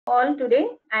all today,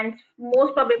 and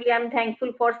most probably I'm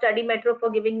thankful for Study Metro for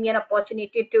giving me an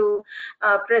opportunity to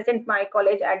present my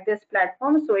college at this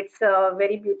platform. So it's a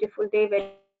very beautiful day, very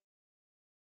beautiful experience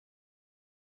for me.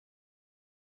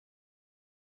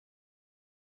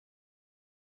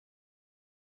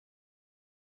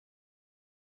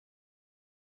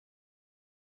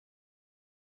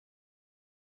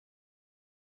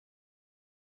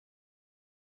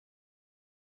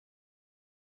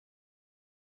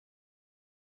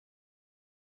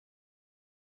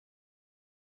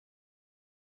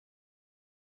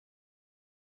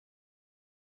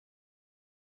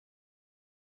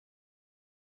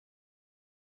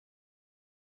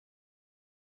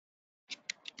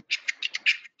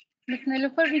 Miss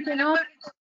Nilofer, we cannot.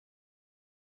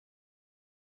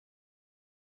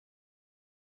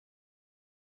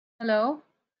 Hello?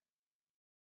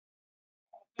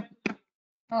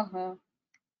 Uh-huh.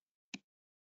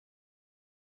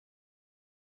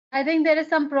 I think there is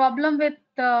some problem with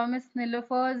Miss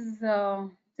Nilofer's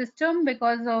system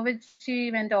because of which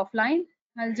she went offline.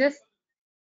 I'll just,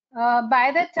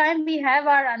 by that time, we have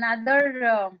our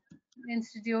another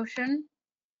institution,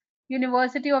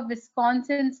 University of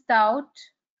Wisconsin Stout.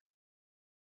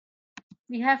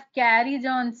 We have Carrie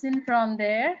Johnson from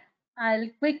there. I'll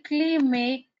quickly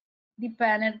make the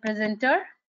panel presenter.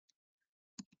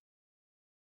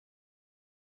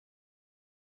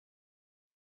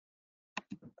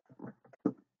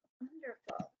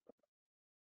 Wonderful.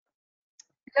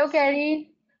 Hello,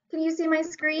 Carrie. Can you see my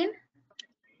screen?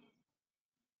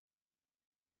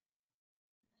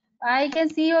 I can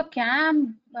see your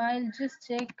cam. I'll just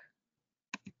check.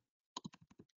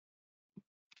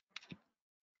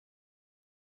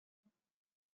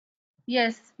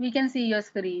 Yes, we can see your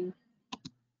screen.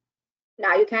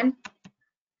 Now you can.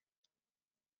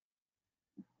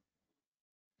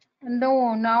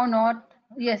 No, now not.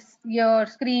 Yes, your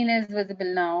screen is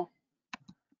visible now.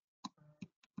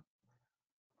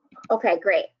 Okay,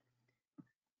 great.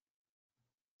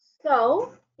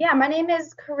 So, yeah, my name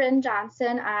is Corinne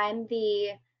Johnson. I'm the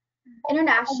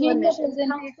International Again, the Admissions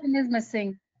Counselor. presentation is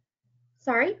missing.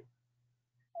 Sorry?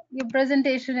 Your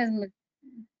presentation is missing.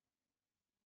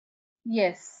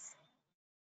 Yes,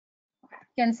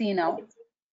 can see now.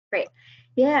 Great.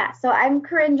 Yeah, so I'm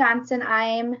Corinne Johnson.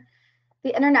 I'm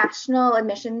the International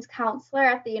Admissions Counselor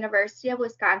at the University of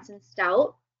Wisconsin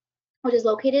Stout, which is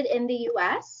located in the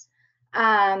US.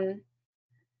 I'll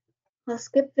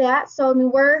skip that. So, I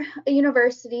mean, we're a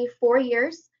university 4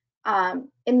 years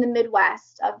in the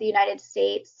Midwest of the United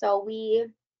States. So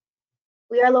we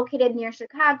are located near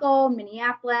Chicago,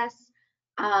 Minneapolis.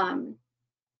 Um,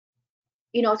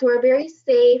 so we're a very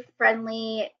safe,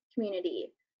 friendly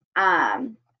community. We're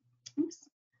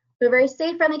a very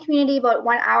safe, friendly community about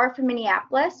 1 hour from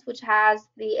Minneapolis, which has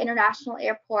the international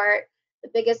airport, the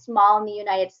biggest mall in the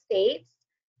United States.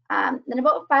 Then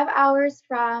about 5 hours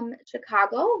from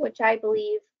Chicago, which I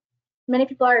believe many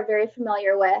people are very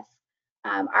familiar with.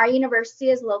 Our university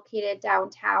is located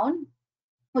downtown,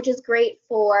 which is great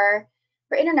for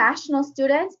international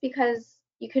students because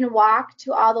you can walk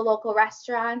to all the local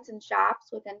restaurants and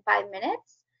shops within 5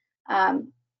 minutes.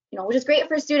 Which is great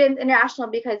for students international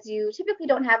because you typically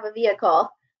don't have a vehicle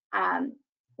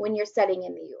when you're studying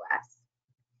in the U.S.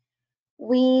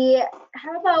 We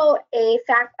have about a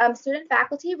student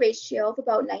faculty ratio of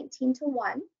about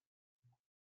 19-1.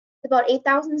 About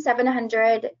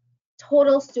 8,700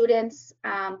 total students,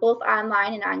 both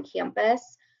online and on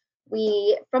campus.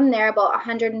 From there, about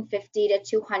 150 to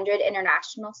 200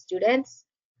 international students.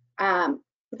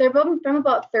 They're from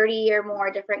about 30 or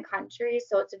more different countries,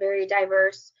 so it's a very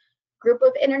diverse group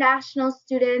of international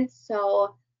students.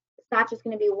 So it's not just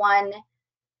going to be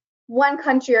one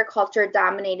country or culture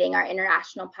dominating our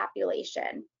international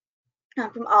population.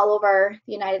 From all over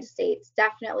the United States,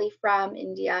 definitely from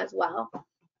India as well.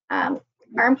 Our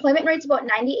employment rate's about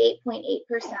 98.8%.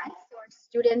 So our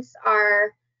students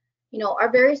are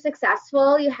very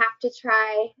successful. You have to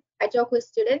try, I joke with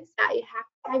students that you have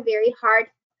to try very hard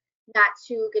not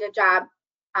to get a job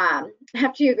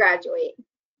after you graduate.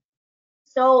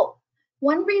 So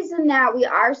one reason that we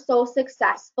are so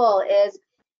successful is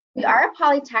we are a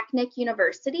polytechnic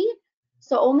university.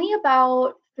 So only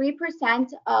about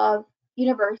 3% of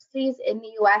universities in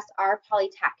the US are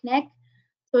polytechnic.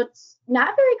 So it's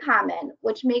not very common,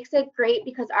 which makes it great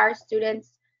because our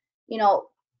students,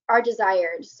 are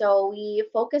desired. So we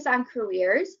focus on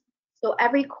careers. So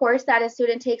every course that a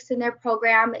student takes in their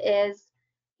program is,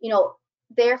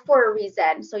 there for a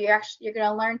reason. So you're going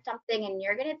to learn something and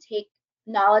you're going to take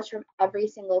knowledge from every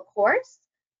single course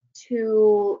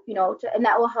and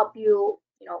that will help you,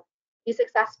 be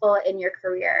successful in your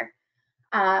career.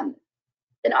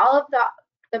 And all of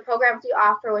the programs we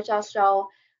offer, which I'll show,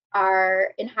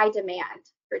 are in high demand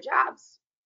for jobs.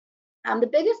 The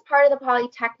biggest part of the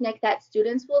Polytechnic that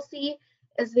students will see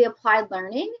is the applied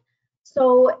learning.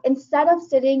 So instead of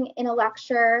sitting in a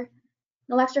lecture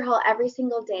hall every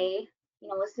single day,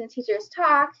 listening to teachers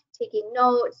talk, taking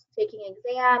notes, taking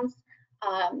exams,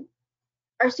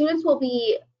 our students will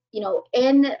be,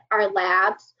 in our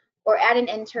labs or at an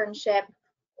internship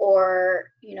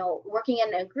or, working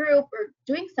in a group or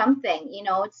doing something.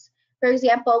 It's, for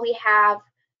example, we have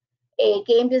a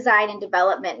game design and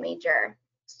development major.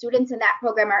 Students in that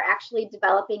program are actually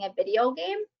developing a video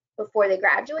game before they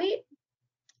graduate.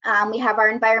 We have our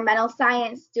environmental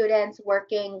science students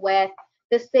working with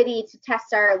the city to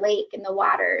test our lake and the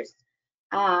waters.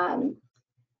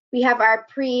 We have our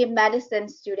pre-medicine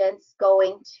students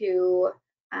going to,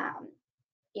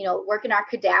 work in our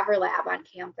cadaver lab on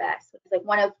campus, which is like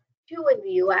one of two in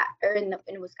the U.S. or in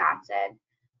Wisconsin.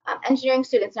 Engineering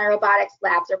students in our robotics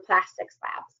labs or plastics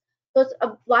labs. So it's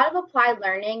a lot of applied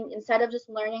learning. Instead of just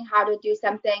learning how to do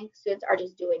something, students are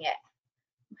just doing it.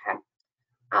 Okay.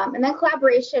 And then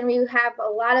collaboration, we have a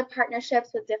lot of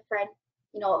partnerships with different,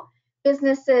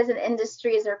 businesses and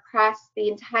industries across the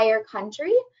entire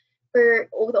country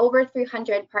with over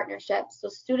 300 partnerships. So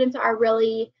students are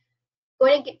really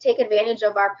going to take advantage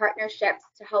of our partnerships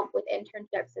to help with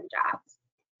internships and jobs.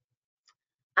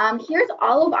 Here's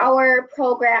all of our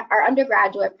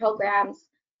undergraduate programs.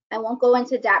 I won't go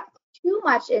into depth too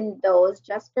much in those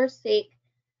just for sake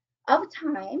of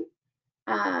time.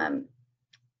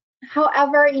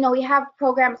 However, we have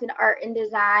programs in art and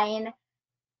design,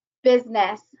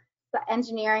 business,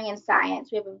 engineering, and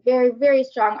science. We have a very, very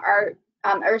strong art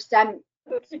or STEM,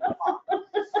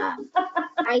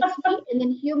 IT, and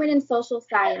then human and social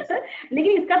science.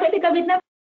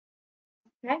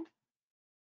 Okay.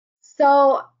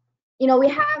 So, we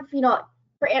have,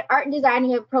 for art and design,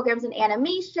 you have programs in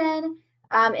animation,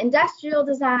 industrial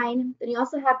design. Then you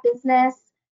also have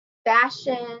business,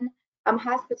 fashion,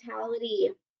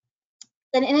 hospitality.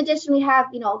 Then in addition, we have,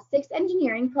 6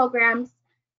 engineering programs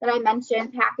that I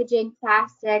mentioned: packaging,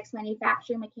 plastics,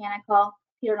 manufacturing, mechanical,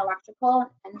 computer and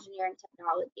electrical, engineering,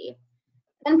 technology.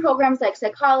 Then programs like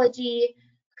psychology,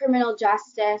 criminal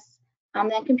justice,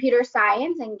 then computer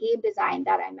science and game design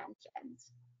that I mentioned.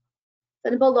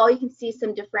 Then below, you can see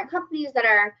some different companies that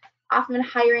are often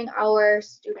hiring our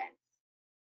students.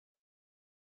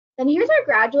 Then here's our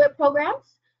graduate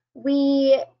programs.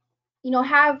 We,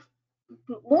 have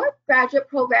more graduate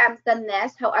programs than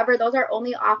this. However, those are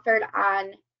only offered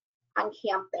on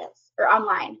campus or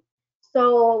online.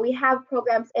 So we have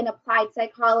programs in applied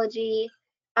psychology.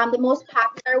 The most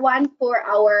popular one for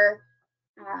our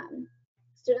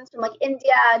students from like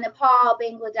India, Nepal,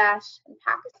 Bangladesh, and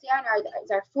Pakistan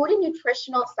is our food and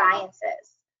nutritional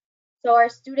sciences. So our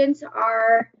students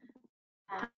are,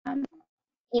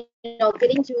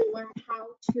 getting to learn how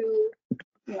to,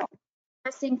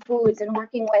 testing foods and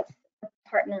working with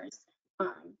partners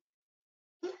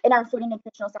in our food and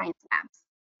nutritional science labs.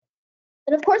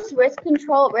 And of course, risk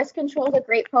control. Risk control is a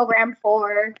great program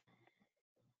for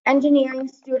engineering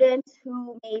students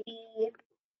who maybe,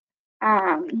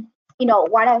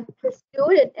 want to pursue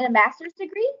it in a master's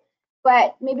degree,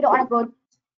 but maybe don't want to go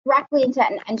directly into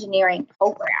an engineering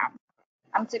program.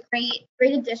 It's a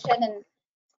great addition and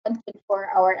something for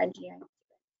our engineering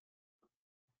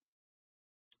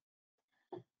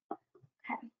students.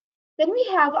 Okay. Then we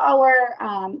have our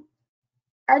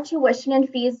tuition and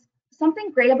fees.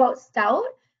 Something great about Stout,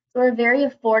 we're a very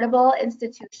affordable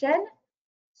institution.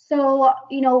 So,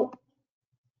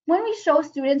 when we show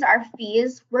students our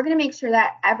fees, we're going to make sure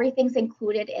that everything's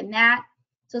included in that.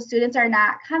 So students are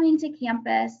not coming to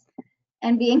campus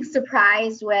and being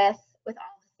surprised with all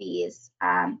the fees,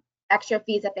 extra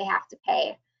fees that they have to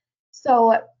pay.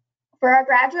 So for our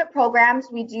graduate programs,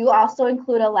 we do also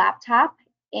include a laptop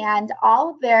and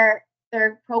all of their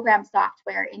program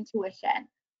software in tuition.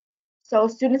 So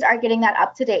students are getting that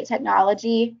up-to-date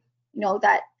technology,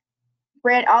 that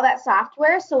brand, all that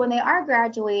software. So when they are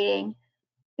graduating,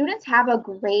 students have a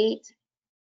great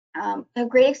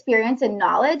experience and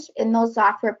knowledge in those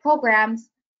software programs,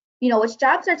 which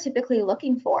jobs are typically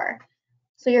looking for.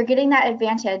 So you're getting that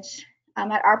advantage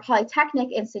at our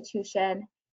Polytechnic institution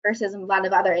versus a lot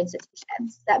of other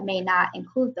institutions that may not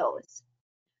include those.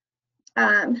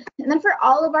 And then for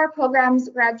all of our programs,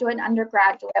 graduate and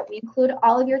undergraduate, we include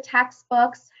all of your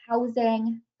textbooks,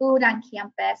 housing, food on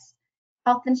campus,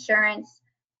 health insurance.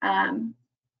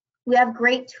 We have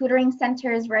great tutoring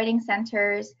centers, writing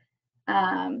centers,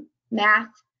 math.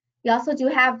 We also do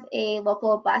have a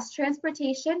local bus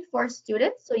transportation for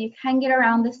students, so you can get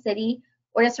around the city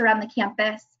or just around the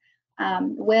campus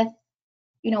with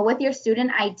your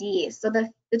student ID. So the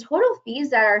total fees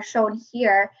that are shown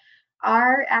here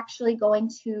are actually going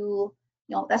to,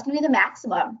 that's going to be the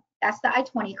maximum. That's the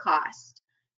I-20 cost.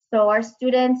 So our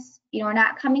students, are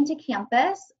not coming to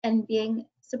campus and being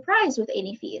surprised with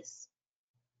any fees.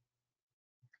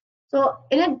 So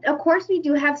of course, we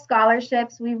do have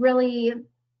scholarships.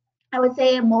 I would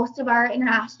say most of our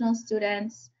international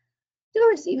students do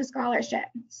receive a scholarship.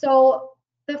 So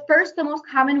the most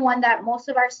common one that most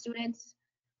of our students,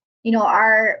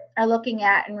 are looking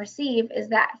at and receive is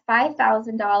that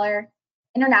 $5,000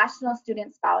 international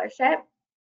student scholarship.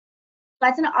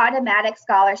 That's an automatic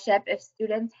scholarship if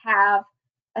students have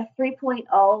a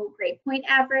 3.0 grade point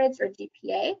average or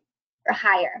GPA or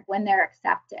higher when they're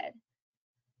accepted.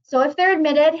 So if they're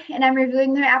admitted and I'm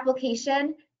reviewing their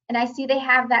application and I see they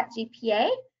have that GPA,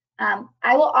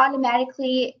 I will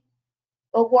automatically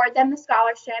award them the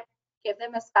scholarship, give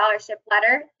them a scholarship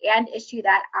letter, and issue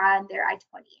that on their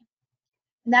I-20.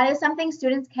 And that is something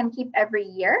students can keep every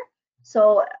year.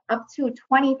 So up to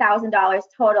 $20,000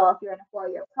 total if you're in a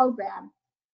 4-year program,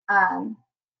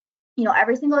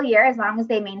 every single year as long as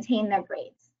they maintain their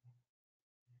grades.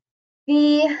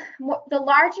 The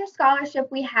larger scholarship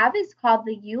we have is called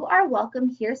the You Are Welcome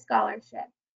Here Scholarship.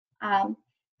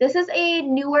 This is a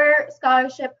newer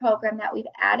scholarship program that we've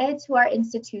added to our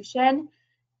institution.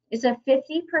 It's a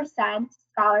 50%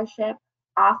 scholarship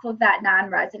off of that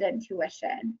non-resident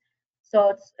tuition. So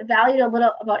it's valued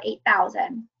about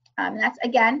 $8,000. And that's,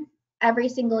 again, every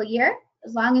single year,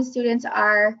 as long as students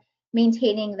are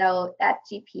maintaining that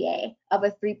GPA of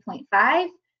a 3.5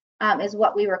 is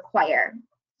what we require.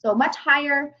 So much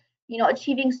higher,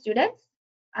 achieving students.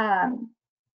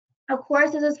 Of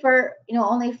course, this is for,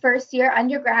 only first year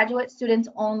undergraduate students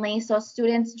only. So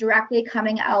students directly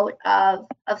coming out of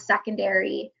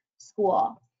secondary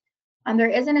school. There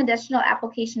is an additional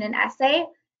application and essay.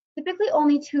 Typically,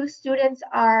 only 2 students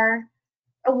are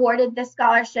awarded this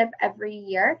scholarship every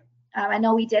year. I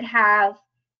know we did have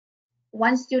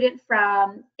one student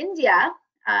from India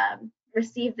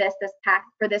receive this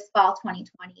for this fall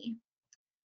 2020.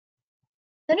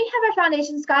 Then we have our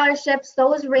foundation scholarships.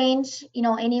 Those range,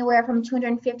 anywhere from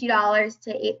 $250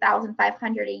 to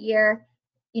 $8,500 a year.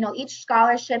 Each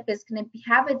scholarship is going to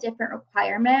have a different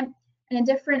requirement and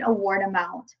a different award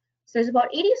amount. So there's about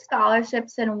 80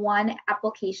 scholarships in one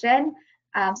application.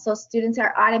 So students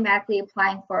are automatically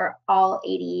applying for all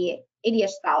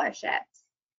 80-ish scholarships.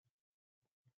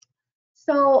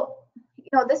 So,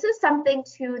 this is something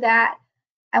too that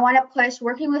I want to push.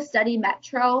 Working with Study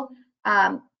Metro,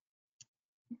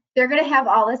 they're going to have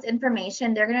all this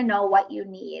information. They're going to know what you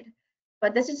need.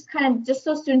 But this is kind of just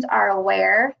so students are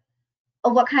aware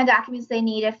of what kind of documents they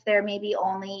need if they're maybe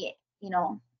only,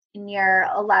 in year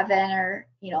 11 or,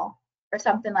 or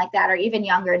something like that, or even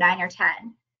younger, 9 or 10.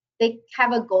 They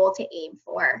have a goal to aim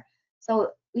for.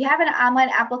 So we have an online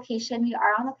application. We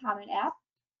are on the Common App.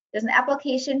 There's an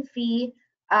application fee.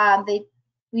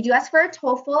 We do ask for a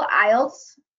TOEFL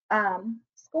IELTS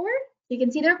score. You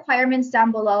can see the requirements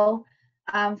down below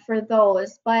for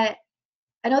those. But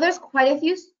I know there's quite a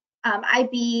few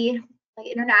IB, like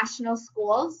international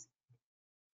schools.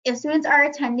 If students are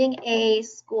attending a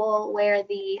school where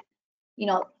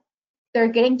they're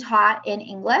getting taught in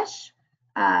English,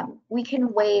 we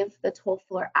can waive the TOEFL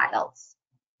or IELTS.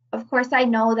 Of course, I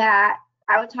know that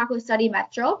I would talk with Study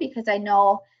Metro because I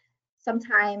know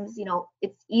sometimes,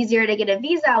 it's easier to get a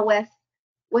visa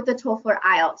with the TOEFL or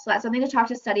IELTS. So that's something to talk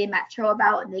to Study Metro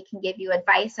about, and they can give you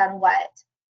advice on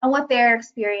what their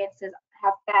experiences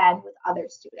have been with other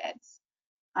students.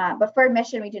 But for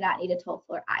admission, we do not need a TOEFL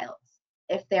or IELTS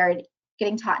if they're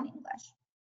getting taught in English.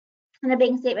 And a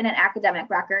bank statement and academic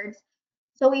records.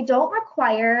 So we don't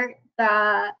require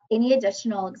any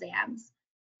additional exams.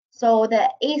 So the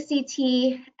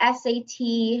ACT,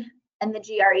 SAT, and the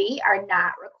GRE are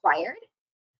not required.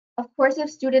 Of course, if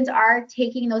students are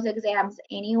taking those exams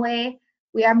anyway,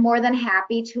 we are more than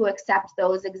happy to accept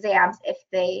those exams if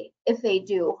they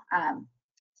do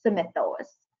submit those.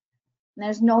 And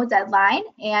there's no deadline,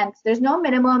 and there's no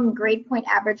minimum grade point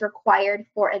average required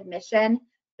for admission,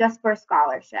 just for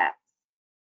scholarships.